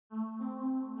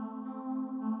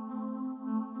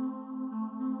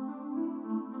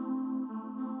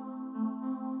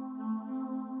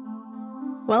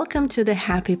Welcome to the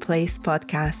Happy Place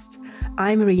podcast.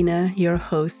 I'm Rena, your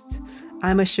host.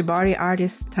 I'm a Shibari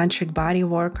artist, tantric body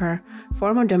worker,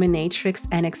 former dominatrix,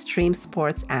 and extreme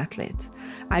sports athlete.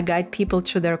 I guide people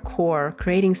to their core,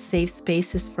 creating safe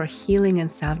spaces for healing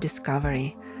and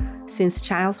self-discovery. Since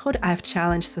childhood, I've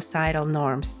challenged societal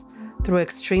norms. Through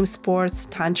extreme sports,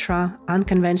 tantra,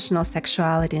 unconventional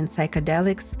sexuality, and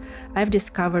psychedelics, I've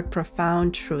discovered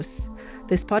profound truths.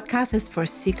 This podcast is for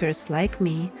seekers like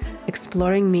me,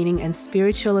 exploring meaning and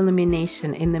spiritual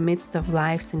illumination in the midst of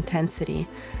life's intensity.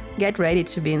 Get ready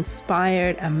to be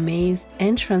inspired, amazed,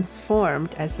 and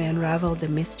transformed as we unravel the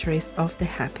mysteries of the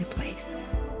happy place.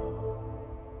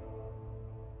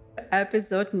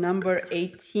 Episode number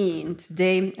 18.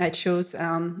 Today I chose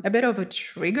a bit of a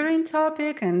triggering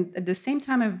topic and at the same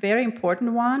time a very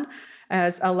important one,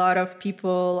 as a lot of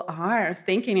people are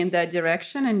thinking in that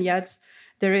direction, and yet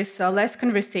there is less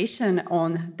conversation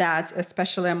on that,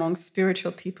 especially among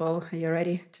spiritual people. Are you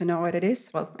ready to know what it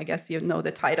is? Well, I guess you know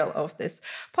the title of this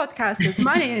podcast is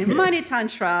Money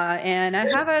Tantra. And I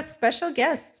have a special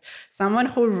guest, someone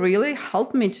who really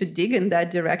helped me to dig in that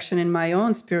direction in my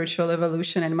own spiritual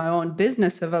evolution and my own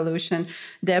business evolution.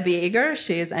 Deb Yager,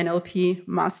 she is NLP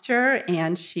master,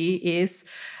 and she is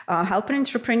helping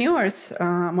entrepreneurs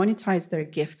monetize their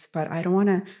gifts. But I don't want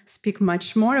to speak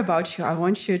much more about you. I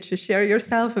want you to share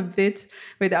yourself a bit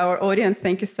with our audience.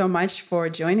 Thank you so much for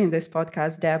joining this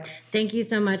podcast, Deb. Thank you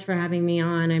so much for having me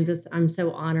on. I'm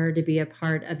so honored to be a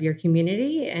part of your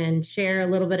community and share a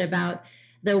little bit about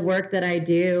the work that I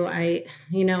do. I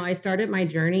started my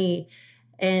journey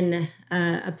in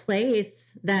a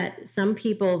place that some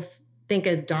people think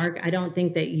is dark. I don't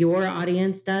think that your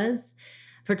audience does,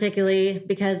 particularly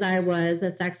because I was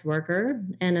a sex worker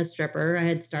and a stripper. I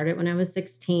had started when I was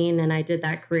 16, and I did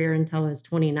that career until I was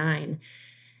 29.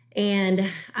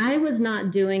 And I was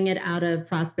not doing it out of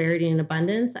prosperity and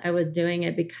abundance. I was doing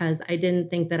it because I didn't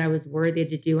think that I was worthy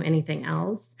to do anything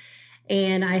else.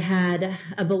 And I had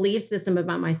a belief system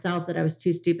about myself that I was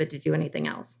too stupid to do anything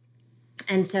else.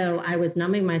 And so I was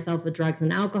numbing myself with drugs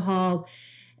and alcohol.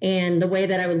 And the way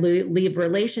that I would leave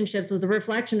relationships was a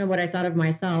reflection of what I thought of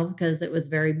myself, because it was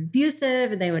very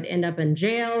abusive. They would end up in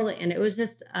jail. And it was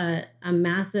just a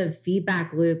massive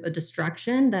feedback loop of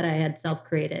destruction that I had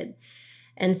self-created.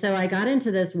 And so I got into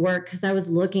this work because I was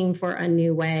looking for a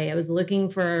new way. I was looking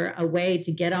for a way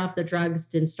to get off the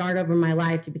drugs and start over my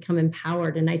life, to become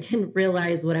empowered. And I didn't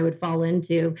realize what I would fall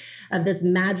into of this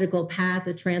magical path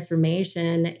of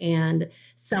transformation and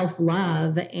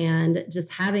self-love and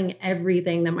just having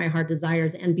everything that my heart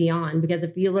desires and beyond. Because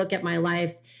if you look at my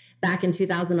life back in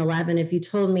 2011, if you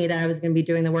told me that I was going to be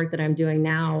doing the work that I'm doing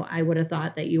now, I would have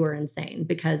thought that you were insane,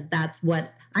 because that's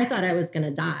what I thought. I was going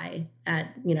to die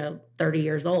at, 30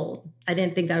 years old. I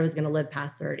didn't think that I was going to live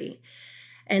past 30.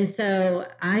 And so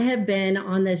I have been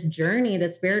on this journey, the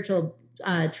spiritual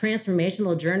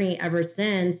transformational journey ever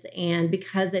since. And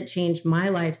because it changed my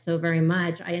life so very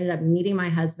much, I ended up meeting my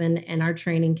husband in our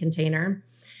training container.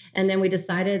 And then we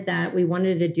decided that we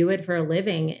wanted to do it for a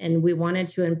living and we wanted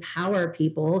to empower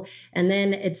people. And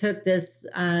then it took this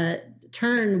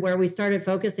turn where we started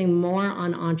focusing more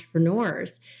on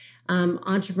entrepreneurs.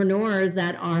 Entrepreneurs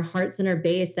that are heart-centered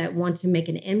based, that want to make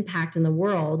an impact in the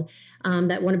world,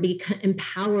 that want to be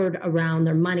empowered around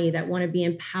their money, that want to be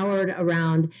empowered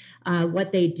around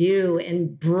what they do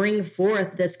and bring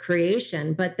forth this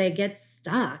creation, but they get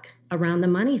stuck around the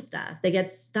money stuff. They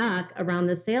get stuck around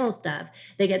the sales stuff.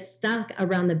 They get stuck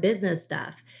around the business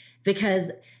stuff,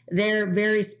 because they're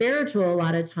very spiritual a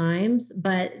lot of times,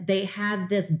 but they have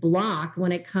this block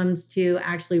when it comes to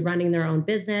actually running their own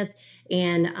business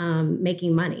and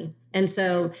making money. And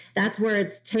so that's where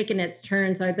it's taken its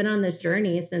turn. So I've been on this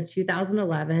journey since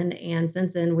 2011. And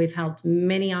since then, we've helped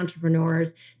many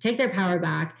entrepreneurs take their power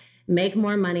back, make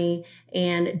more money,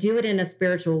 and do it in a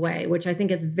spiritual way, which I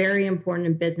think is very important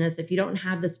in business. If you don't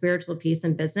have the spiritual piece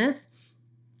in business,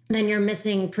 then you're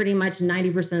missing pretty much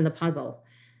 90% of the puzzle,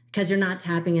 because you're not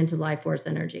tapping into life force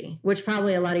energy, which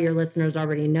probably a lot of your listeners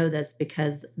already know this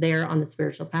because they're on the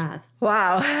spiritual path.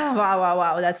 Wow.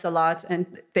 Wow. That's a lot.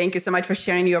 And thank you so much for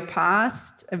sharing your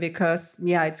past, because,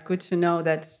 it's good to know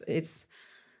that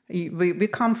we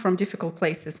come from difficult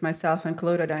places, myself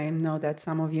included. I know that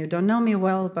some of you don't know me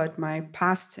well, but my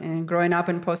past and growing up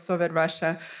in post-Soviet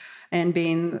Russia and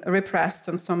being repressed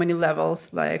on so many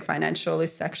levels, like financially,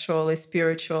 sexually,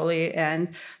 spiritually, and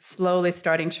slowly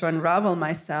starting to unravel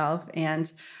myself.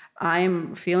 And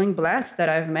I'm feeling blessed that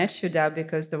I've met you, Deb,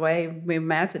 because the way we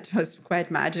met, it was quite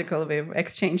magical. We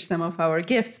exchanged some of our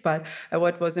gifts. But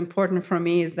what was important for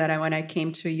me is that when I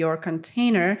came to your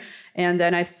container, and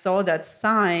then I saw that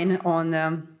sign on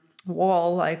the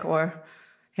wall,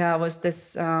 Yeah, was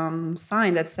this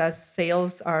sign that says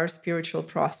sales are a spiritual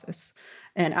process.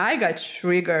 And I got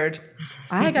triggered.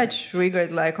 I got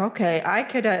triggered like, okay,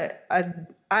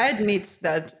 I admit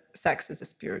that sex is a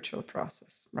spiritual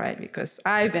process, right? Because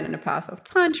I've been in a path of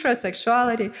Tantra,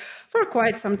 sexuality for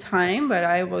quite some time, but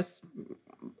I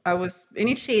was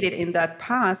initiated in that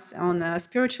path on a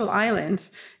spiritual island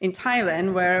in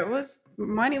Thailand where it was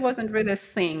money wasn't really a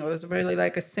thing. It was really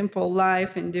like a simple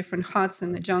life in different huts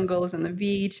in the jungles and the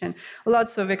beach and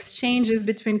lots of exchanges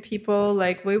between people.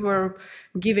 Like we were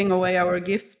giving away our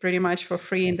gifts pretty much for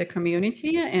free in the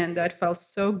community, and that felt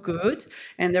so good.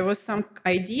 And there was some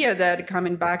idea that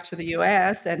coming back to the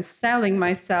US and selling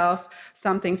myself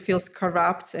something feels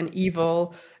corrupt and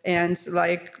evil and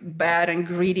like bad and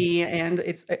greedy, and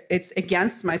it's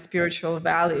against my spiritual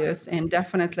values. And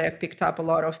definitely I've picked up a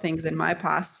lot of things in my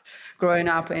past growing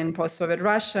up in post-Soviet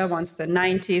Russia. Once the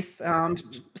 90s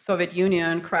Soviet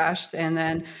Union crashed, and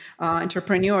then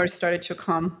entrepreneurs started to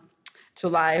come to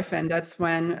life. And that's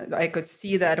when I could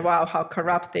see that, wow, how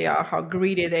corrupt they are, how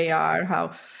greedy they are,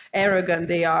 how arrogant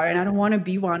they are. And I don't want to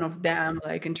be one of them.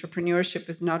 Like entrepreneurship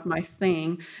is not my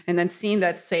thing. And then seeing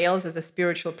that sales as a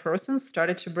spiritual person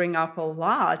started to bring up a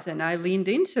lot. And I leaned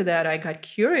into that. I got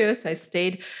curious. I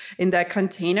stayed in that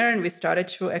container and we started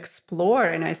to explore.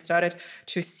 And I started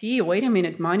to see, wait a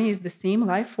minute, money is the same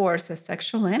life force as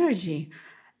sexual energy,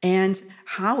 and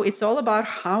how it's all about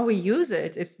how we use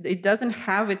it. It doesn't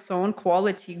have its own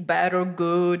quality, bad or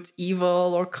good,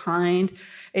 evil or kind.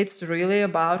 It's really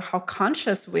about how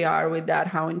conscious we are with that,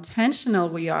 how intentional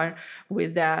we are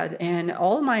with that. And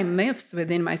all my myths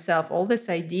within myself, all these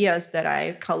ideas that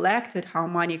I collected, how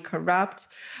money corrupt,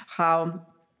 how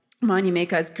money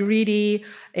make us greedy,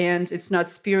 and it's not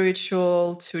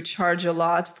spiritual to charge a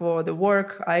lot for the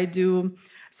work I do,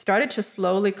 started to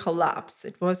slowly collapse.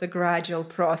 It was a gradual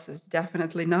process,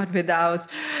 definitely not without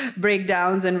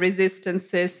breakdowns and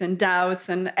resistances and doubts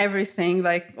and everything.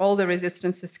 Like all the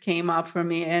resistances came up for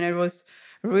me, and it was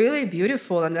really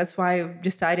beautiful. And that's why I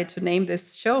decided to name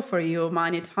this show for you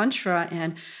Money Tantra,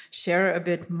 and share a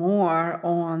bit more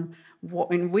on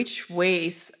in which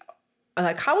ways,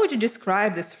 like, how would you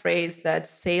describe this phrase that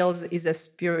sales is a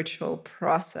spiritual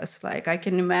process? Like, I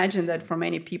can imagine that for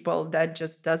many people that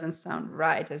just doesn't sound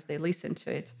right as they listen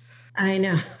to it. I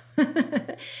know.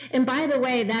 And by the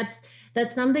way, that's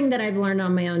something that I've learned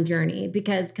on my own journey,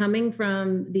 because coming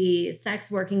from the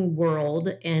sex working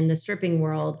world and the stripping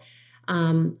world,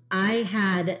 I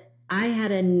had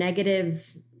a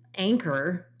negative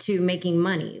anchor to making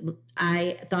money.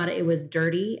 I thought it was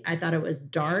dirty. I thought it was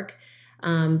dark.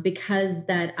 Because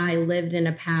that I lived in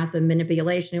a path of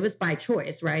manipulation. It was by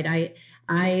choice, right?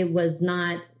 I was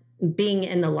not being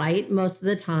in the light most of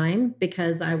the time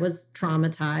because I was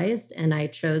traumatized and I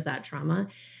chose that trauma.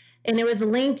 And it was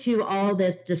linked to all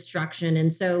this destruction.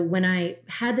 And so when I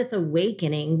had this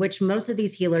awakening, which most of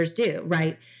these healers do,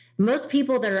 right? Most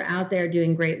people that are out there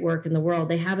doing great work in the world,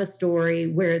 they have a story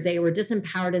where they were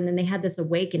disempowered and then they had this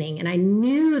awakening. And I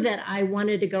knew that I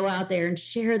wanted to go out there and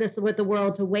share this with the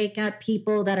world, to wake up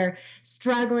people that are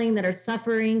struggling, that are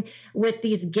suffering with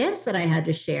these gifts that I had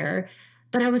to share.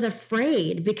 But I was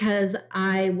afraid, because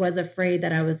I was afraid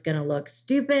that I was going to look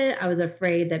stupid. I was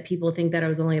afraid that people think that I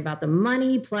was only about the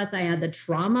money. Plus, I had the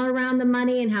trauma around the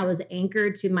money and how it was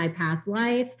anchored to my past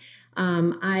life.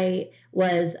 I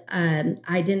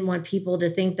didn't want people to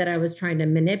think that I was trying to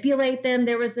manipulate them.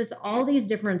 There was all these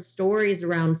different stories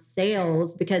around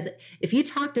sales, because if you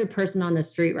talk to a person on the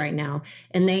street right now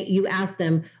and you ask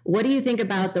them, what do you think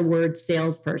about the word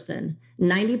salesperson?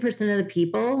 90% of the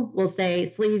people will say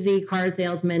sleazy car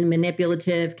salesman,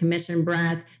 manipulative, commission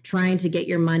breath, trying to get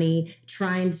your money,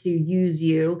 trying to use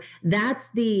you. That's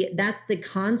the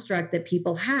construct that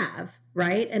people have,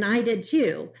 right? And I did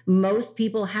too. Most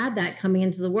people have that coming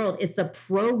into the world. It's the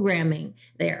programming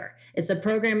there. It's a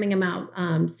programming about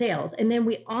sales. And then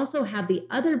we also have the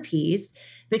other piece,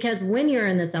 because when you're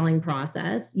in the selling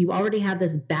process, you already have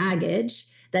this baggage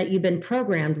that you've been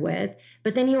programmed with,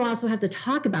 but then you also have to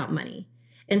talk about money.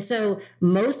 And so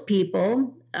most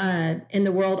people in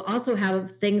the world also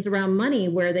have things around money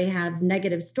where they have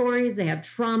negative stories, they have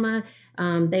trauma,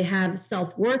 they have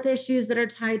self-worth issues that are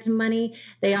tied to money.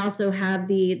 They also have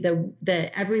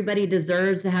the everybody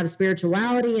deserves to have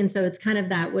spirituality. And so it's kind of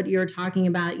that what you're talking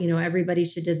about, everybody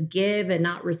should just give and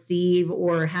not receive,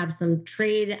 or have some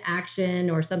trade action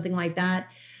or something like that.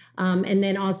 And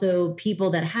then also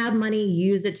people that have money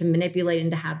use it to manipulate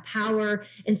and to have power.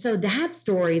 And so that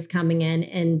story is coming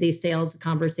in the sales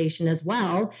conversation as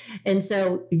well. And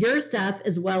so your stuff,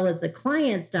 as well as the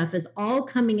client stuff, is all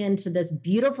coming into this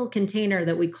beautiful container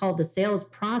that we call the sales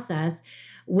process,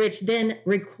 which then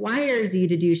requires you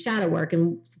to do shadow work.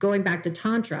 And going back to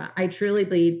Tantra, I truly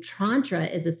believe Tantra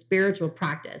is a spiritual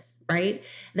practice, right?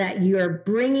 That you're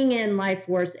bringing in life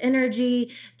force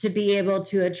energy to be able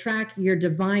to attract your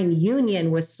divine union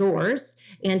with Source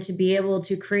and to be able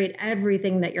to create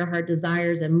everything that your heart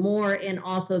desires and more, and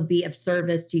also be of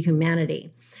service to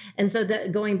humanity. And so,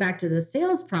 that going back to the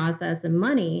sales process and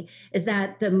money, is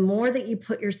that the more that you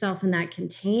put yourself in that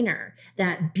container,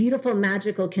 that beautiful,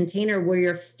 magical container where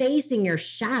you're facing your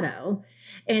shadow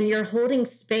and you're holding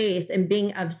space and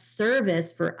being of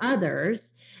service for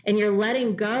others, and you're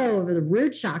letting go of the root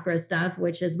chakra stuff,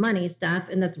 which is money stuff,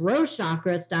 and the throat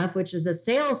chakra stuff, which is the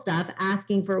sales stuff,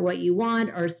 asking for what you want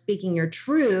or speaking your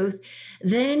truth,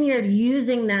 then you're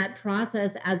using that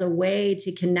process as a way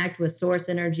to connect with source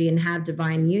energy and have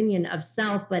divine union of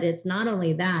self. But it's not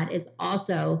only that, it's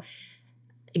also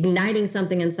igniting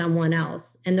something in someone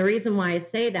else. And the reason why I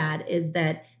say that is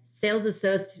that sales is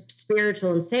so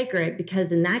spiritual and sacred,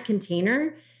 because in that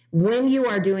container, when you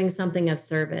are doing something of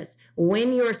service,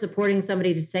 when you are supporting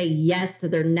somebody to say yes to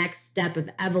their next step of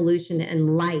evolution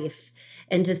in life,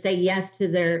 and to say yes to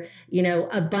their,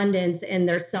 abundance and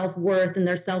their self-worth and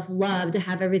their self-love, to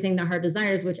have everything their heart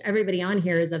desires, which everybody on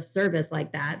here is of service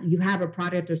like that. You have a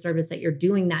product or service that you're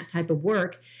doing that type of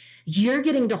work. You're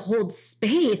getting to hold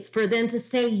space for them to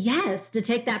say yes, to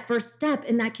take that first step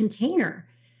in that container.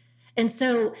 And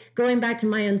so, going back to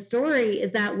my own story,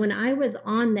 is that when I was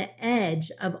on the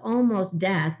edge of almost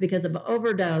death because of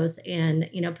overdose and,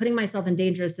 putting myself in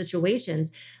dangerous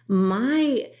situations,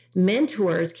 my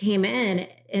mentors came in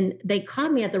and they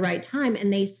caught me at the right time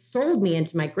and they sold me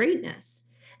into my greatness.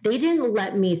 They didn't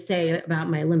let me say about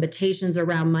my limitations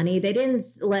around money. They didn't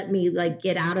let me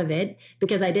get out of it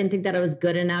because I didn't think that I was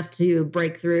good enough to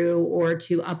break through or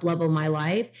to up level my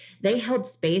life. They held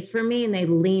space for me and they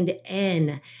leaned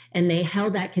in and they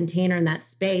held that container in that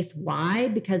space. Why?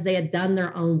 Because they had done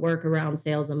their own work around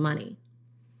sales and money.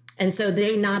 And so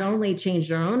they not only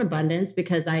changed their own abundance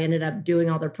because I ended up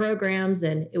doing all their programs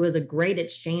and it was a great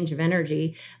exchange of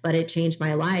energy, but it changed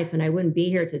my life. And I wouldn't be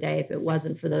here today if it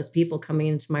wasn't for those people coming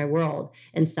into my world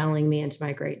and selling me into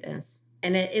my greatness.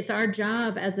 And it's our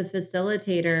job as a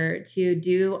facilitator to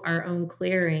do our own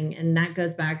clearing. And that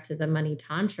goes back to the Money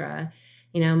Tantra.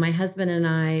 My husband and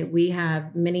I, we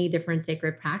have many different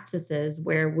sacred practices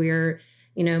where we're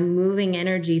moving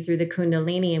energy through the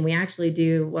Kundalini. And we actually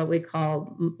do what we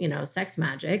call, sex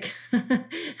magic,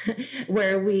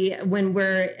 where when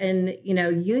we're in,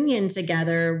 union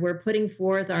together, we're putting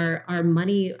forth our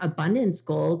money abundance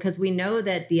goal, because we know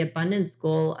that the abundance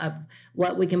goal of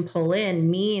what we can pull in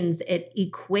means it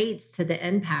equates to the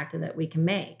impact that we can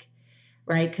make.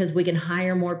 Right? Because we can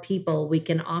hire more people, we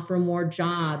can offer more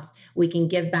jobs, we can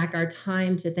give back our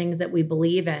time to things that we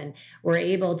believe in. We're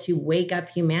able to wake up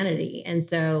humanity. And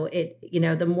so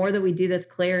the more that we do this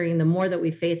clearing, the more that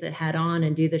we face it head on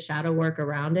and do the shadow work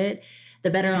around it,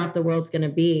 the better off the world's going to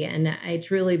be. And I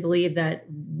truly believe that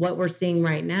what we're seeing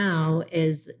right now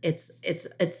is it's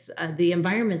the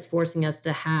environment's forcing us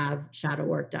to have shadow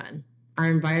work done. Our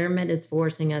environment is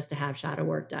forcing us to have shadow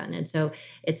work done. And so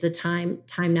it's the time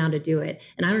now to do it.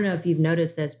 And I don't know if you've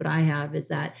noticed this, but I have, is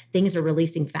that things are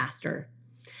releasing faster.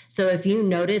 So if you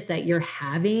notice that you're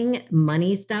having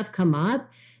money stuff come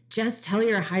up, just tell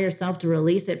your higher self to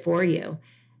release it for you.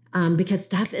 Because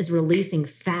stuff is releasing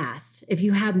fast. If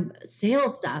you have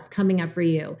sales stuff coming up for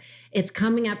you, it's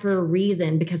coming up for a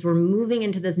reason, because we're moving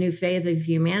into this new phase of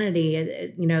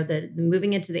humanity,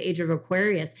 moving into the age of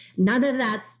Aquarius. None of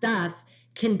that stuff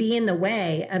can be in the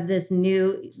way of this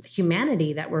new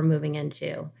humanity that we're moving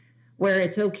into, where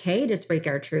it's okay to speak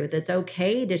our truth. It's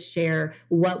okay to share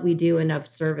what we do in of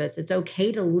service. It's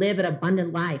okay to live an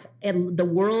abundant life. And the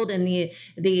world and the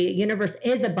universe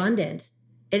is abundant.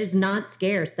 It is not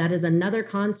scarce. That is another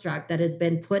construct that has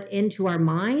been put into our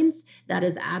minds that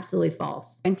is absolutely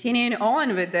false. Continuing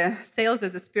on with the sales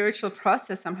as a spiritual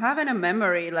process, I'm having a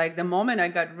memory, like the moment I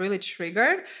got really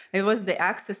triggered, it was the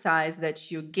exercise that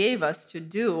you gave us to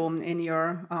do in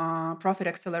your Profit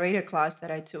Accelerator class that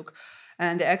I took.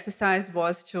 And the exercise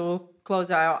was to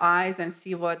close our eyes and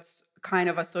see what kind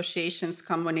of associations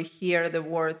come when you hear the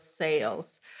word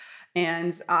sales.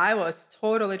 And I was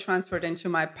totally transferred into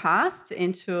my past,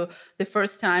 into the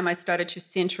first time I started to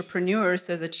see entrepreneurs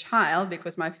as a child,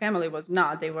 because my family was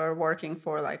not. They were working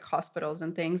for hospitals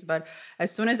and things. But as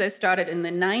soon as I started in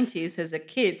the 90s as a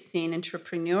kid seeing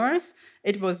entrepreneurs,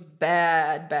 it was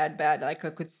bad, bad, bad. I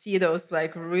could see those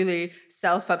really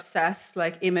self-obsessed,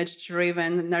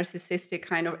 image-driven, narcissistic,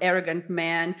 kind of arrogant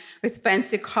men with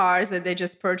fancy cars that they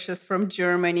just purchased from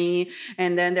Germany.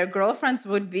 And then their girlfriends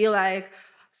would be like,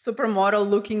 supermodel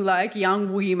looking like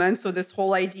young women. So this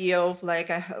whole idea of like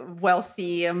a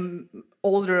wealthy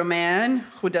older man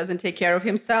who doesn't take care of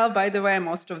himself, by the way,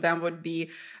 most of them would be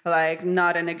like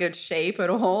not in a good shape at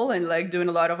all and like doing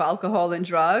a lot of alcohol and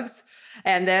drugs.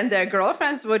 And then their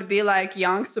girlfriends would be like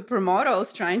young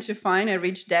supermodels trying to find a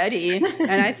rich daddy.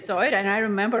 And I saw it and I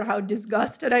remember how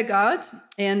disgusted I got.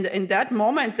 And in that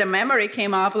moment, the memory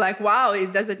came up like, wow,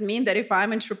 does it mean that if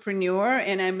I'm an entrepreneur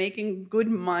and I'm making good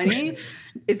money,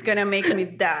 it's going to make me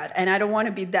that? And I don't want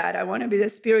to be that. I want to be the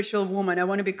spiritual woman. I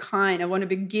want to be kind. I want to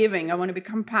be giving. I want to be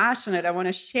compassionate. I want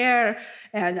to share.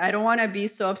 And I don't want to be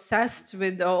so obsessed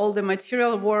with all the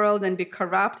material world and be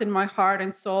corrupt in my heart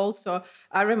and soul. So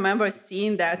I remember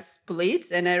seeing that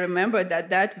split, and I remember that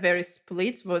that very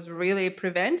split was really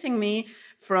preventing me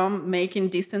from making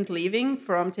decent living,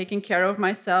 from taking care of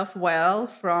myself well,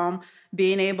 from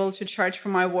being able to charge for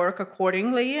my work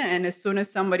accordingly. And as soon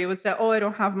as somebody would say, "Oh, I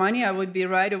don't have money," I would be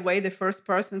right away the first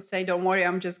person say, "Don't worry,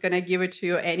 I'm just going to give it to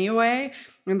you anyway."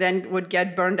 And then would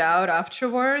get burned out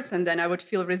afterwards. And then I would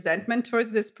feel resentment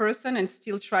towards this person and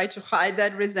still try to hide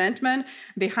that resentment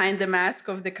behind the mask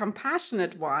of the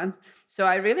compassionate one. So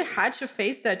I really had to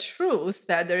face that truth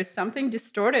that there is something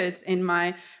distorted in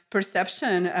my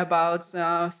perception about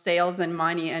sales and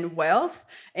money and wealth.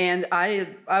 And I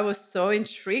was so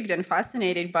intrigued and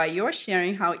fascinated by your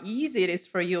sharing how easy it is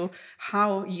for you,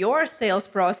 how your sales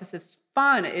process is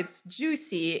fun, it's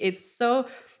juicy, it's so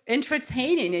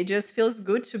entertaining. It just feels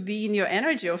good to be in your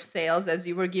energy of sales, as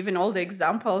you were given all the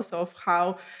examples of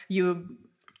how you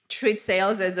treat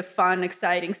sales as a fun,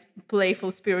 exciting, playful,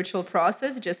 spiritual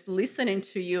process. Just listening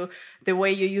to you, the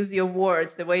way you use your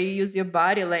words, the way you use your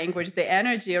body language, the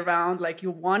energy around, like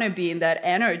you want to be in that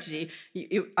energy.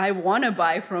 I want to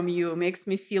buy from you. It makes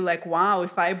me feel like, wow,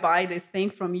 if I buy this thing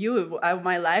from you,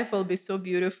 my life will be so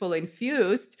beautiful,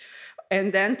 infused.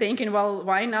 And then thinking, well,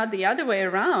 why not the other way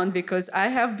around? Because I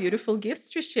have beautiful gifts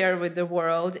to share with the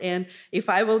world. And if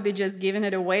I will be just giving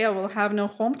it away, I will have no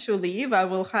home to live. I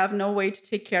will have no way to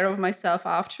take care of myself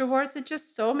afterwards. It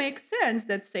just so makes sense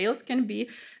that sales can be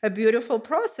a beautiful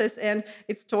process. And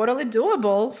it's totally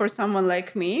doable for someone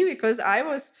like me, because I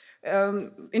was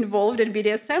involved in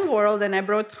BDSM world, and I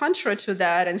brought Tantra to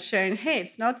that and sharing, hey,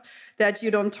 it's not that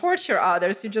you don't torture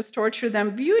others, you just torture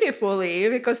them beautifully,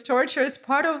 because torture is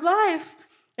part of life.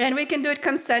 And we can do it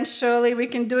consensually, we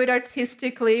can do it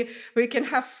artistically, we can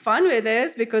have fun with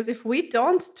this, because if we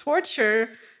don't torture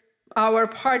our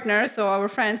partners or our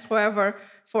friends, whoever,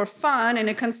 for fun in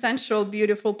a consensual,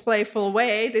 beautiful, playful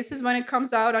way, this is when it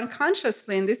comes out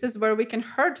unconsciously. And this is where we can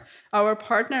hurt our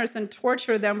partners and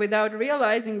torture them without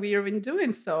realizing we are in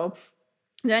doing so.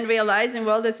 Then realizing,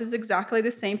 well, this is exactly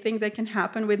the same thing that can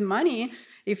happen with money.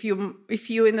 If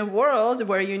you in the world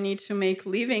where you need to make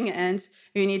living and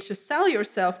you need to sell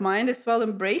yourself, might as well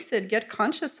embrace it, get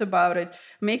conscious about it,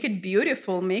 make it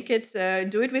beautiful, make it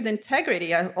do it with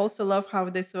integrity. I also love how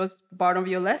this was part of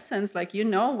your lessons, like,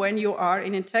 when you are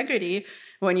in integrity,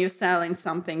 when you're selling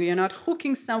something, you're not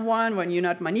hooking someone, when you're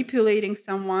not manipulating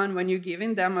someone, when you're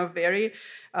giving them a very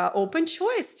open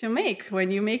choice to make,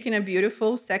 when you're making a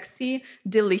beautiful, sexy,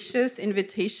 delicious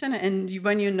invitation, and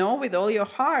when you know with all your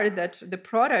heart that the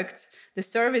product, the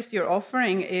service you're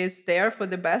offering is there for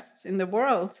the best in the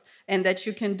world, and that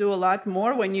you can do a lot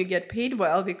more when you get paid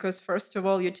well, because first of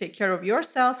all, you take care of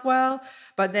yourself well,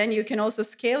 but then you can also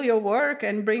scale your work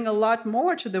and bring a lot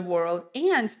more to the world.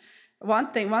 And one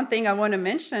thing I want to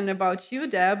mention about you,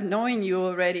 Deb, knowing you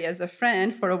already as a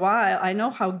friend for a while, I know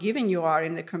how giving you are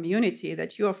in the community,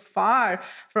 that you are far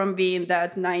from being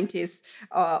that 90s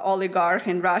oligarch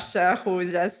in Russia who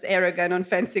is just arrogant on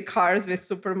fancy cars with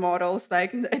supermodels.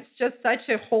 Like, it's just such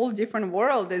a whole different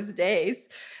world these days.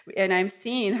 And I'm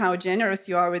seeing how generous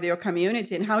you are with your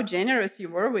community and how generous you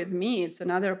were with me. It's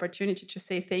another opportunity to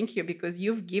say thank you, because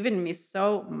you've given me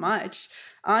so much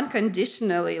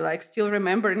unconditionally. Like, still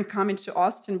remembering coming to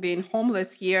Austin, being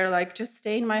homeless here, like, just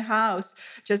stay in my house,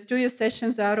 just do your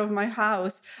sessions out of my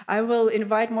house, I will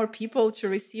invite more people to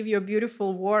receive your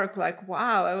beautiful work. Like,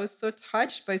 wow, I was so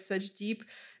touched by such deep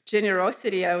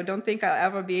generosity. I don't think I'll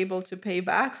ever be able to pay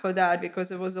back for that,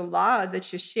 because it was a lot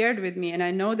that you shared with me. And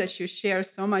I know that you share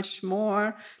so much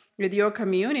more with your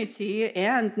community,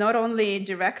 and not only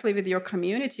directly with your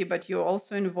community, but you're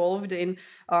also involved in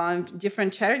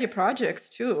different charity projects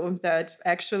too. That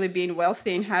actually being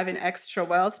wealthy and having extra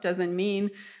wealth doesn't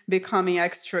mean becoming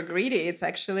extra greedy. It's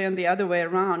actually on the other way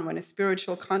around. When a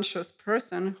spiritual conscious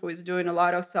person who is doing a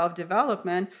lot of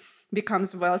self-development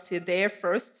becomes wealthy, they're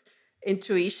first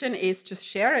intuition is to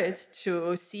share it,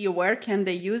 to see where can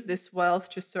they use this wealth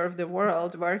to serve the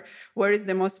world, where is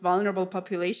the most vulnerable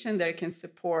population they can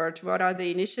support, what are the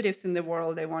initiatives in the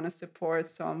world they want to support.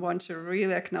 So I want to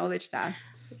really acknowledge that.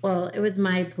 Well, it was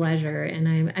my pleasure,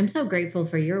 and I'm so grateful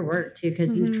for your work too,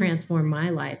 because you've Mhm. transformed my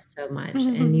life so much,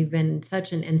 and you've been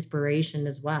such an inspiration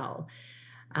as well.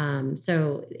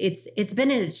 So it's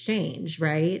been an exchange,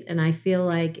 right? And I feel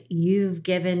like you've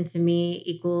given to me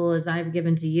equal as I've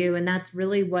given to you, and that's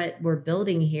really what we're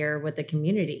building here with the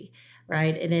community,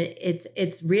 right? And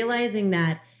it's realizing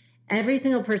that every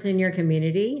single person in your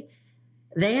community,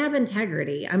 they have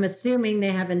integrity. I'm assuming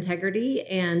they have integrity.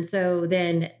 And so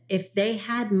then if they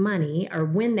had money, or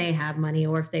when they have money,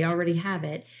 or if they already have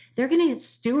it, they're going to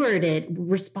steward it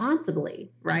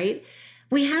responsibly, right?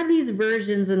 We have these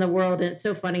versions in the world, and it's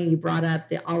so funny you brought up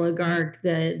the oligarch,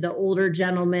 the older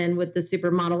gentleman with the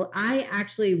supermodel. I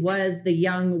actually was the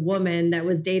young woman that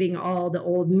was dating all the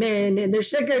old men and the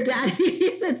sugar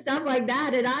daddies and stuff like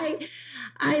that. And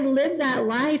I lived that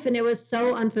life, and it was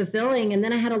so unfulfilling. And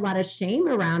then I had a lot of shame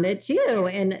around it too.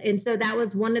 And so that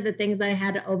was one of the things I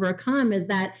had to overcome, is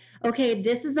that, okay,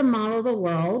 this is a model of the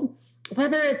world.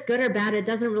 Whether it's good or bad, it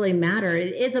doesn't really matter.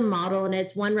 It is a model, and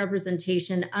it's one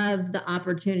representation of the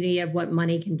opportunity of what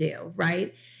money can do,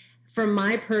 right? From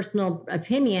my personal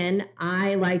opinion,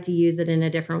 I like to use it in a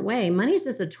different way. Money is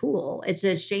just a tool, it's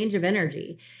an exchange of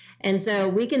energy. And so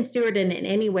we can steward it in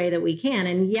any way that we can.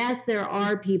 And yes, there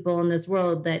are people in this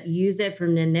world that use it for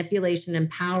manipulation and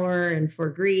power and for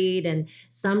greed. And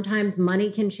sometimes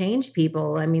money can change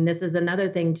people. I mean, this is another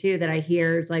thing too that I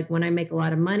hear is like, when I make a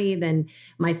lot of money, then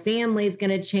my family's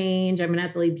going to change. I'm going to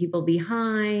have to leave people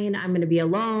behind. I'm going to be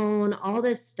alone, all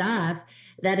this stuff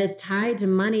that is tied to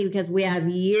money, because we have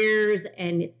years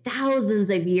and thousands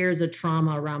of years of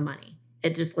trauma around money.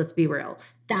 It just, let's be real,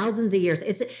 thousands of years.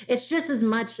 It's just as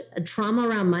much trauma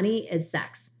around money as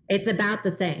sex. It's about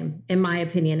the same, in my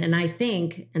opinion. And I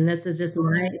think, and this is just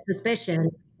my suspicion,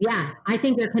 yeah, I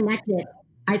think they're connected.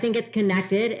 I think it's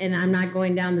connected, and I'm not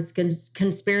going down this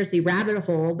conspiracy rabbit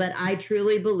hole, but I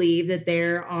truly believe that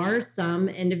there are some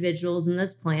individuals in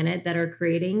this planet that are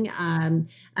creating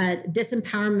a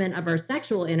disempowerment of our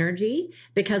sexual energy,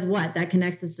 because what? That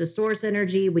connects us to source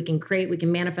energy. We can create, we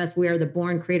can manifest. We are the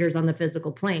born creators on the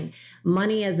physical plane.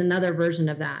 Money is another version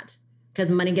of that, because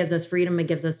money gives us freedom, it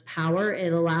gives us power,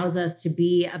 it allows us to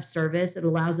be of service, it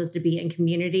allows us to be in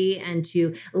community and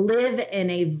to live in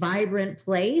a vibrant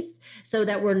place, so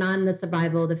that we're not in the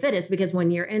survival of the fittest. Because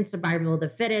when you're in survival of the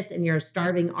fittest and you're a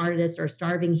starving artist or a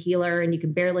starving healer and you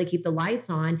can barely keep the lights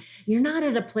on, you're not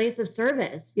at a place of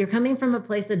service. You're coming from a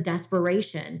place of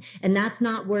desperation, and that's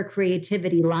not where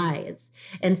creativity lies.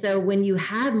 And so when you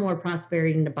have more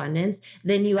prosperity and abundance,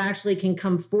 then you actually can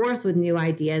come forth with new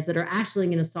ideas that are actually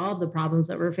going to solve the problems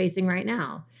that we're facing right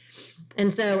now.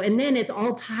 And so, and then it's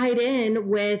all tied in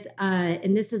with,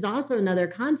 and this is also another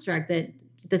construct, that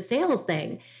the sales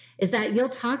thing is that you'll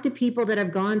talk to people that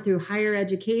have gone through higher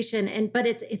education, and but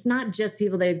it's not just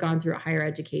people that have gone through higher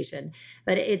education,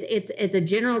 but it's a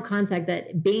general concept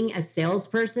that being a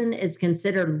salesperson is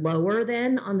considered lower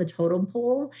than on the totem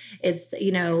pole. It's,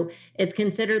 you know, it's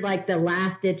considered like the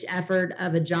last ditch effort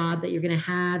of a job that you're going to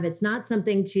have. It's not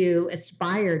something to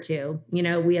aspire to. You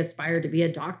know, we aspire to be a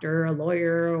doctor, or a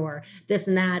lawyer, or this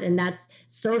and that, and that's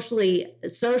socially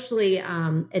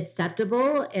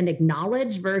acceptable and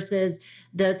acknowledged, versus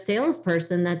the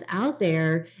salesperson that's out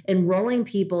there enrolling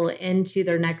people into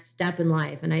their next step in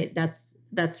life. And that's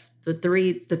the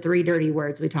three dirty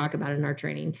words we talk about in our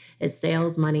training is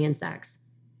sales, money, and sex.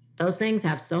 Those things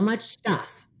have so much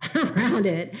stuff around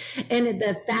it. And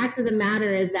the fact of the matter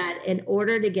is that in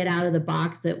order to get out of the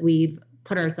box that we've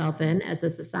put ourselves in as a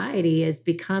society, is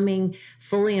becoming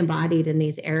fully embodied in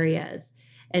these areas,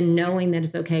 and knowing that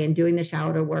it's okay, and doing the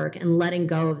shadow work and letting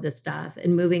go of this stuff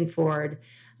and moving forward,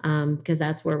 because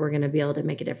that's where we're going to be able to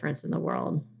make a difference in the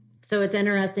world. So it's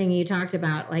interesting. You talked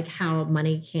about like how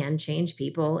money can change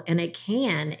people, and it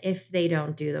can if they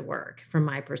don't do the work. From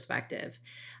my perspective,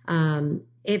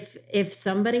 if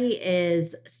somebody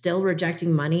is still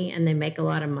rejecting money and they make a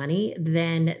lot of money,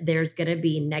 then there's going to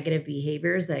be negative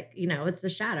behaviors that, you know, it's the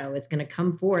shadow. It's going to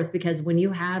come forth, because when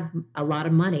you have a lot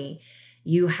of money,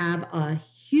 you have a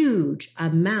huge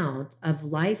amount of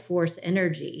life force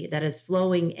energy that is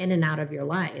flowing in and out of your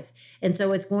life. And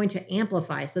so it's going to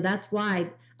amplify. So that's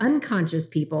why unconscious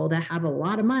people that have a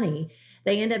lot of money,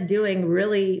 they end up doing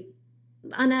really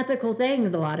unethical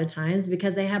things a lot of times,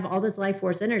 because they have all this life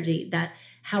force energy. That,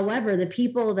 however, the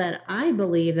people that I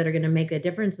believe that are going to make a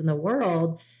difference in the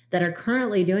world, that are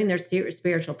currently doing their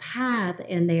spiritual path,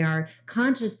 and they are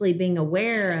consciously being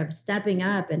aware of stepping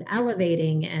up and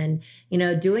elevating and,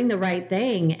 doing the right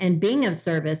thing and being of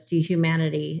service to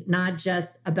humanity, not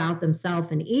just about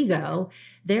themselves and ego,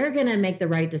 they're going to make the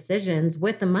right decisions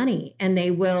with the money. And they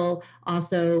will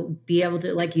also be able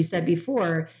to, like you said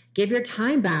before, give your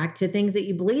time back to things that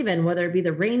you believe in, whether it be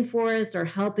the rainforest or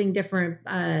helping different,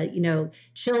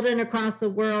 children across the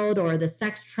world, or the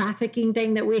sex trafficking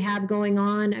thing that we have going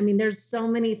on. I mean, there's so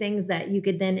many things that you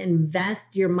could then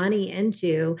invest your money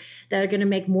into that are going to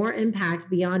make more impact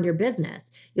beyond your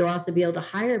business. You'll also be able to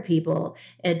hire people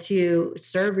to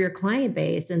serve your client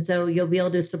base. And so you'll be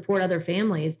able to support other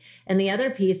families. And the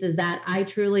other piece is that I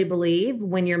truly believe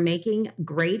when you're making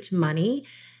great money,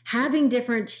 having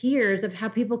different tiers of how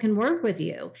people can work with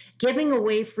you, giving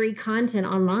away free content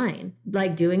online,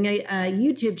 like doing a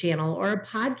YouTube channel or a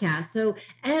podcast. So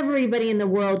everybody in the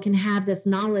world can have this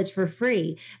knowledge for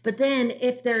free. But then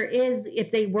if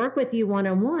they work with you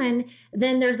one-on-one,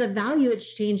 then there's a value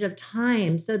exchange of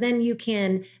time. So then you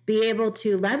can be able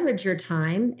to leverage your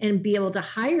time and be able to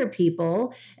hire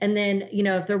people. And then,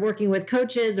 if they're working with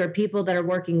coaches or people that are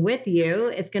working with you,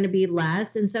 it's going to be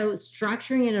less. And so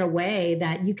structuring it in a way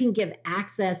that you can give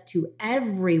access to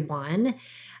everyone.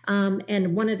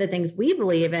 And one of the things we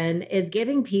believe in is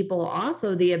giving people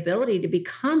also the ability to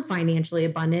become financially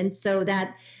abundant so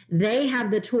that they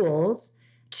have the tools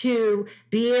to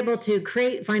be able to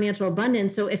create financial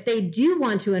abundance. So if they do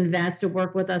want to invest or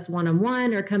work with us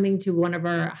one-on-one or coming to one of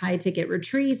our high ticket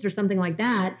retreats or something like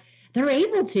that, they're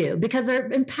able to because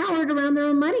they're empowered around their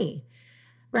own money.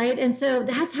 Right. And so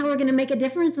that's how we're going to make a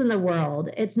difference in the world.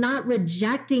 It's not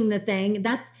rejecting the thing.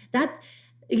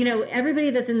 Everybody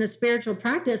that's in the spiritual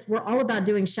practice, we're all about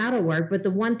doing shadow work. But the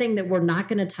one thing that we're not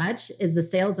going to touch is the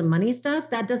sales and money stuff.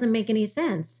 That doesn't make any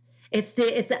sense. It's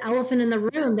the elephant in the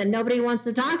room that nobody wants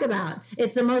to talk about.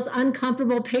 It's the most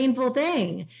uncomfortable, painful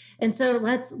thing. And so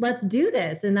let's do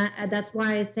this. And that's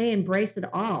why I say embrace it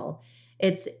all.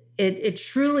 It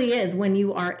truly is when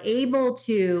you are able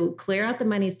to clear out the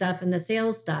money stuff and the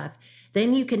sales stuff,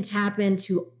 then you can tap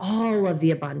into all of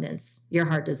the abundance your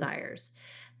heart desires,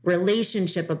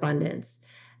 relationship abundance,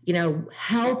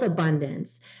 health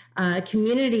abundance,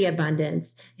 community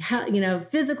abundance,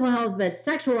 physical health, but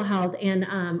sexual health and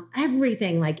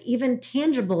everything, like even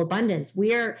tangible abundance.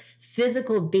 We are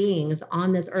physical beings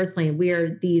on this earth plane. We are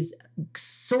these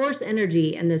source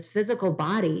energy in this physical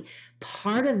body.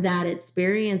 Part of that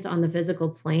experience on the physical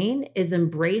plane is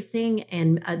embracing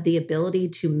and the ability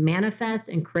to manifest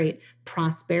and create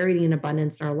prosperity and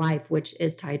abundance in our life, which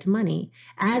is tied to money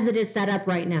as it is set up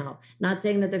right now. Not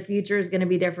saying that the future is going to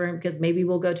be different because maybe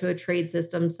we'll go to a trade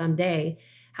system someday.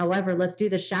 However, let's do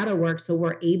the shadow work so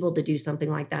we're able to do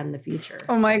something like that in the future.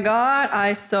 Oh my God,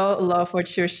 I so love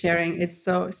what you're sharing. It's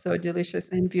so, so delicious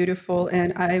and beautiful.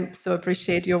 And I so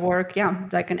appreciate your work. Yeah,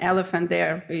 like an elephant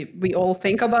there. We all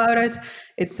think about it.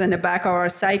 It's in the back of our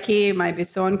psyche. It might be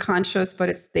so unconscious, but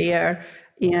it's there.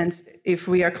 And if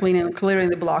we are clearing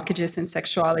the blockages in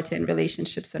sexuality and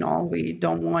relationships and all, we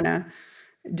don't want to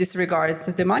disregard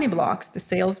the money blocks, the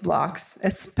sales blocks,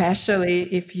 especially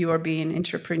if you are being an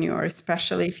entrepreneur,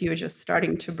 especially if you're just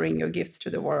starting to bring your gifts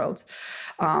to the world.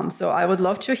 So I would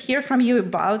love to hear from you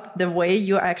about the way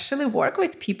you actually work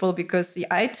with people, because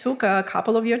I took a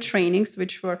couple of your trainings,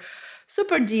 which were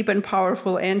super deep and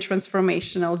powerful and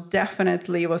transformational.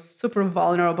 Definitely was super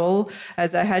vulnerable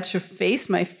as I had to face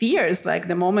my fears, like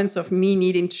the moments of me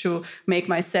needing to make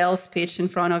my sales pitch in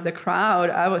front of the crowd.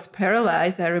 I was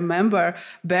paralyzed. I remember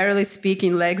barely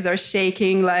speaking, legs are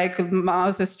shaking, like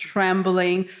mouth is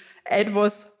trembling. It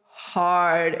was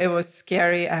hard. It was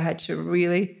scary. I had to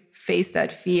really face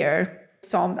that fear.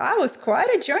 So that was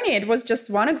quite a journey. It was just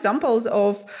one example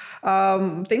of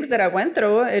things that I went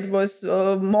through. It was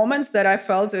moments that I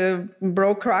felt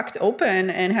cracked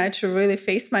open and had to really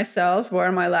face myself,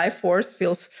 where my life force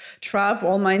feels trapped,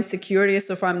 all my insecurities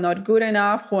of I'm not good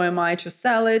enough, who am I to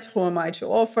sell it, who am I to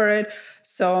offer it.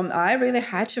 So I really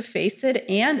had to face it.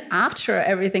 And after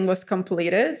everything was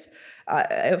completed,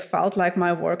 it felt like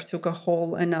my work took a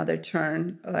whole another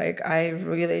turn. Like I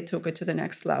really took it to the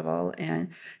next level. And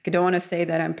I don't want to say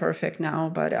that I'm perfect now,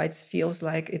 but it feels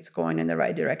like it's going in the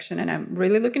right direction. And I'm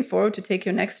really looking forward to take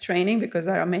your next training, because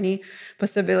there are many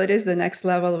possibilities. The next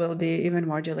level will be even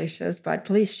more delicious. But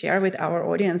please share with our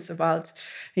audience about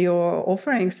your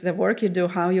offerings, the work you do,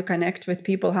 how you connect with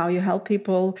people, how you help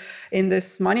people in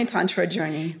this Money Tantra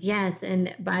journey. Yes.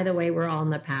 And by the way, we're all on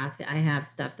the path. I have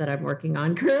stuff that I'm working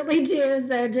on currently too.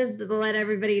 So just to let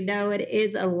everybody know, it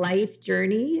is a life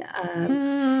journey.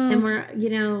 And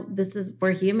Mm.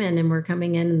 we're human and we're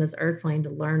coming in this earth plane to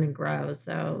learn and grow.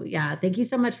 So yeah, thank you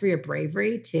so much for your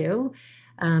bravery too.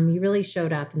 You really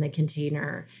showed up in the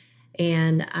container.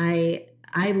 And I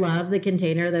love the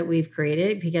container that we've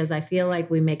created because I feel like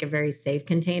we make a very safe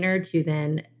container to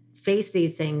then face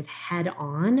these things head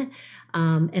on,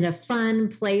 in a fun,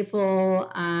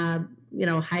 playful,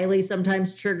 highly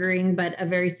sometimes triggering, but a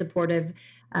very supportive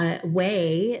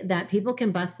way that people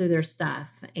can bust through their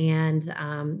stuff. And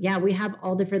yeah, we have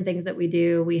all different things that we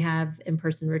do. We have in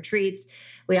person retreats.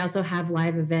 We also have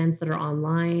live events that are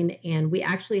online. And we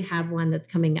actually have one that's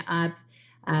coming up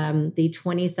the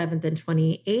 27th and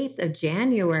 28th of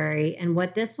January. And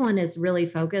what this one is really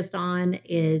focused on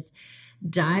is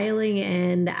dialing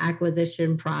in the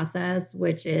acquisition process,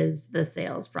 which is the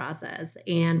sales process.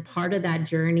 And part of that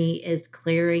journey is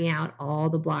clearing out all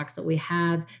the blocks that we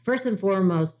have. First and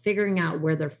foremost, figuring out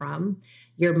where they're from,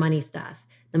 your money stuff.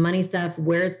 The money stuff,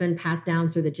 where it's been passed down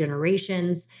through the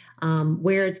generations,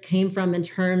 where it's came from in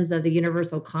terms of the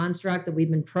universal construct that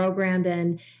we've been programmed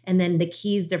in, and then the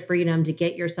keys to freedom to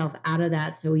get yourself out of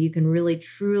that so you can really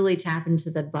truly tap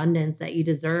into the abundance that you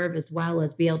deserve, as well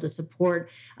as be able to support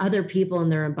other people in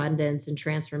their abundance and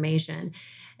transformation.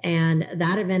 And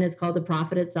that event is called the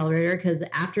Profit Accelerator because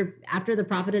after the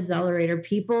Profit Accelerator,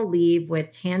 people leave with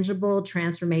tangible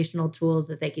transformational tools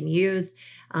that they can use,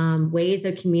 ways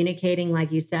of communicating,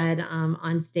 like you said,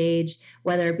 on stage,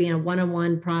 whether it be in a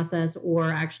one-on-one process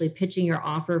or actually pitching your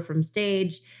offer from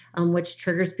stage, which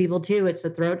triggers people too. It's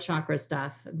the throat chakra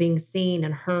stuff, being seen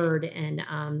and heard, and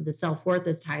the self-worth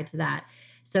is tied to that.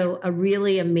 So, a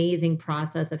really amazing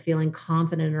process of feeling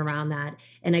confident around that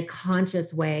in a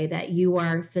conscious way, that you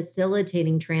are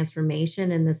facilitating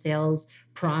transformation in the sales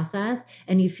process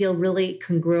and you feel really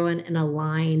congruent and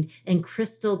aligned and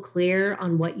crystal clear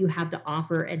on what you have to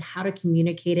offer and how to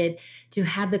communicate it to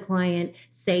have the client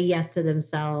say yes to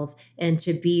themselves and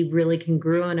to be really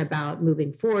congruent about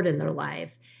moving forward in their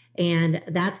life. And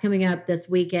that's coming up this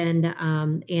weekend.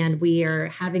 And we are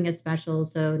having a special.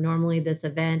 So normally this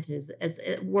event is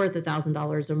worth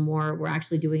 $1,000 or more. We're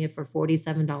actually doing it for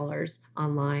 $47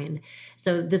 online.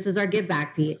 So this is our give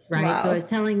back piece, right? So I was Wow.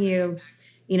 telling you,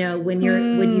 when you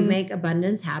Mm. make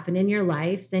abundance happen in your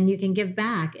life, then you can give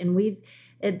back. And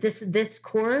this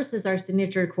course is our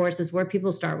signature course, is where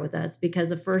people start with us, because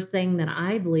the first thing that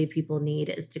I believe people need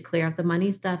is to clear out the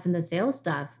money stuff and the sales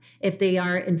stuff if they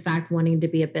are in fact wanting to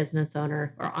be a business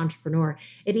owner or entrepreneur.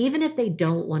 And even if they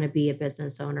don't want to be a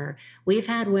business owner, we've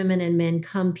had women and men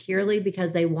come purely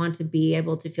because they want to be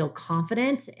able to feel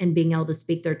confident in being able to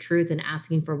speak their truth and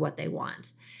asking for what they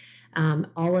want.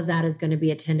 All of that is going to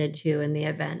be attended to in the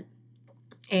event.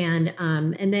 And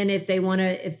then if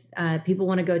people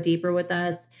want to go deeper with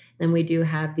us, then we do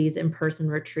have these in-person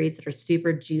retreats that are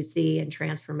super juicy and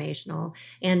transformational.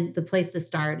 And the place to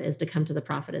start is to come to the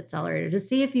Profit Accelerator to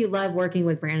see if you love working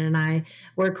with Brandon and I.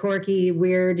 We're quirky,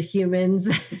 weird humans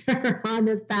that are on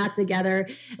this path together.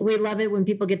 We love it when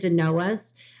people get to know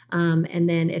us. And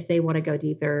then if they want to go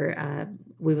deeper,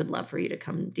 we would love for you to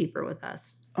come deeper with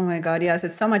us. Oh my God, yes,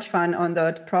 it's so much fun on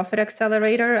the Profit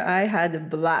Accelerator. I had a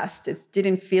blast. It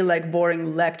didn't feel like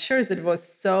boring lectures. It was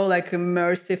so like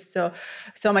immersive,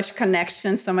 so much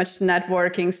connection, so much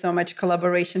networking, so much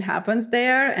collaboration happens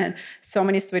there, and so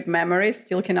many sweet memories.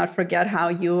 Still cannot forget how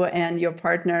you and your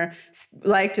partner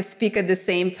like to speak at the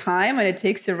same time, and it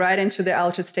takes you right into the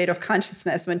altered state of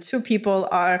consciousness when two people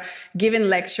are giving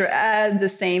lecture at the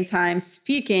same time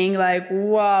speaking. Like,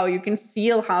 wow, you can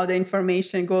feel how the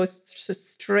information goes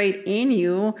straight in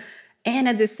you, and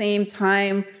at the same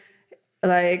time,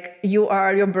 like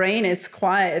your brain is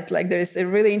quiet. Like there's a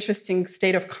really interesting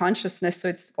state of consciousness. So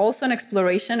it's also an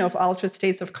exploration of altered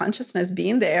states of consciousness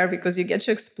being there, because you get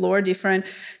to explore different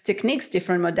techniques,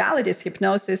 different modalities: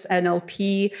 hypnosis,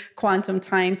 NLP, quantum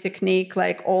time technique,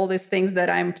 like all these things that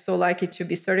I'm so lucky to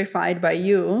be certified by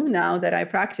you. Now that I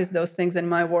practice those things in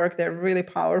my work, they're really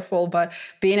powerful. But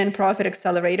being in Profit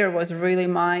Accelerator was really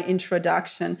my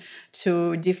introduction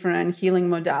to different healing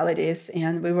modalities,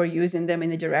 and we were using them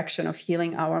in the direction of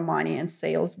healing our money and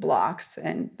sales blocks.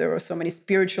 And there were so many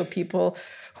spiritual people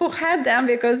who had them,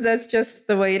 because that's just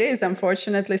the way it is.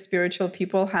 Unfortunately, spiritual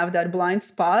people have that blind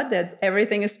spot that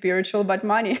everything is spiritual but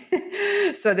money.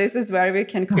 So this is where we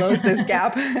can close this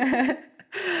gap.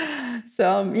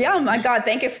 So yeah, my God,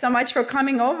 thank you so much for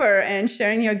coming over and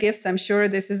sharing your gifts. I'm sure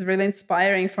this is really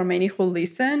inspiring for many who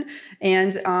listen.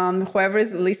 And whoever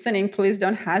is listening, please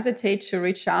don't hesitate to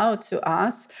reach out to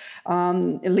us.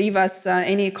 Leave us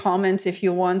any comment if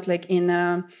you want, like in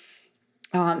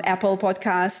Apple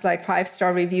Podcasts, like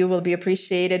 5-star review will be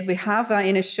appreciated. We have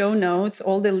in the show notes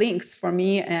all the links for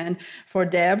me and for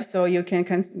Deb, so you can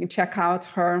check out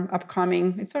her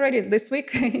upcoming. It's already this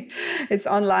week. It's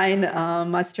online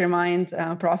mastermind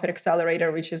profit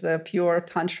accelerator, which is a pure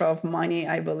tantra of money,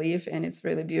 I believe, and it's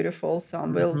really beautiful. So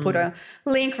we'll put Mhm. a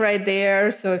link right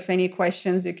there. So if any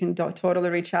questions, you can totally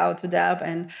reach out to Deb.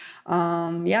 And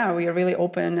yeah, we are really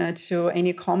open to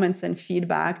any comments and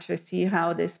feedback to see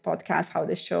how this podcast, how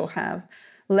this show have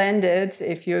landed.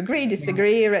 If you agree, Yeah.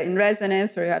 disagree, in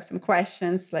resonance, or you have some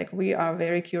questions, like we are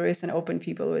very curious and open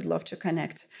people. We'd love to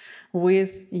connect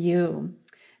with you.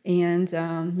 And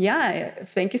yeah,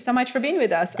 thank you so much for being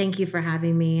with us. Thank you for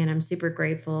having me. And I'm super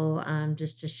grateful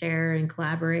just to share and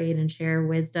collaborate and share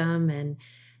wisdom. And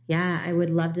yeah, I would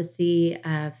love to see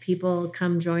people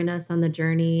come join us on the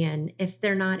journey. And if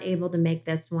they're not able to make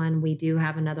this one, we do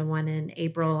have another one in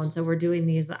April. And so we're doing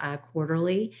these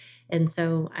quarterly. And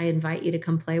so I invite you to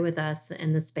come play with us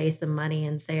in the space of money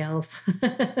and sales.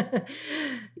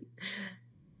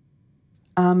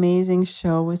 Amazing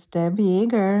show with Deb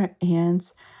Yager.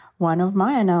 And one of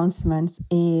my announcements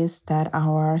is that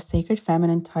our Sacred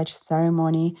Feminine Touch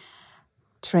ceremony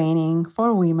training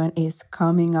for women is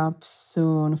coming up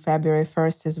soon. February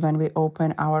 1st is when we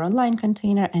open our online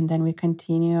container, and then we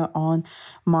continue on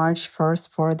March 1st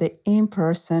for the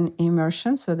in-person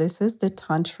immersion. So this is the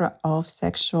Tantra of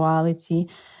Sexuality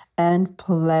and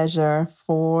Pleasure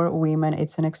for women.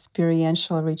 It's an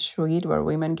experiential retreat where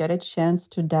women get a chance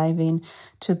to dive in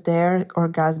to their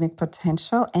orgasmic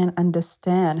potential and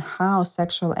understand how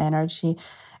sexual energy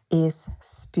is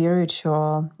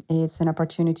spiritual. It's an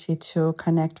opportunity to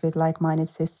connect with like-minded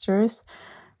sisters.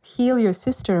 Heal your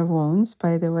sister wounds,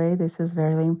 by the way. This is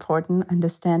very important.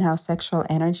 Understand how sexual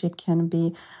energy can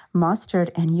be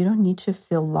mastered, and you don't need to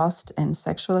feel lost in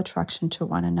sexual attraction to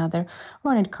one another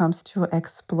when it comes to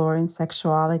exploring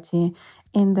sexuality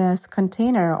in this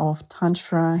container of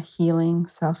Tantra, healing,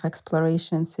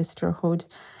 self-exploration, sisterhood,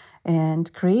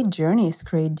 and create journeys,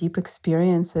 create deep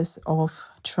experiences of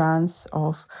trance,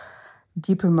 of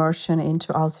deep immersion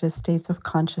into altered states of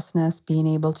consciousness, being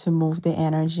able to move the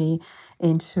energy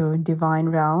into divine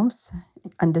realms,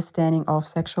 understanding of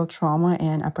sexual trauma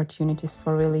and opportunities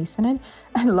for releasing it,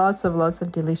 and lots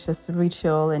of delicious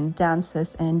ritual and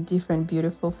dances and different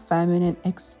beautiful feminine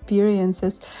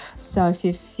experiences. So if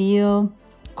you feel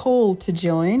called to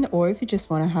join, or if you just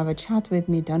want to have a chat with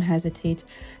me, don't hesitate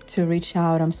to reach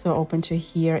out. I'm so open to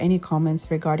hear any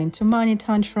comments regarding to money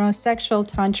tantra, sexual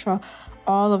tantra.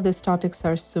 All of these topics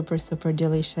are super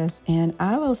delicious, and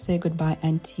I will say goodbye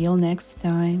until next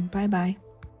time. Bye bye.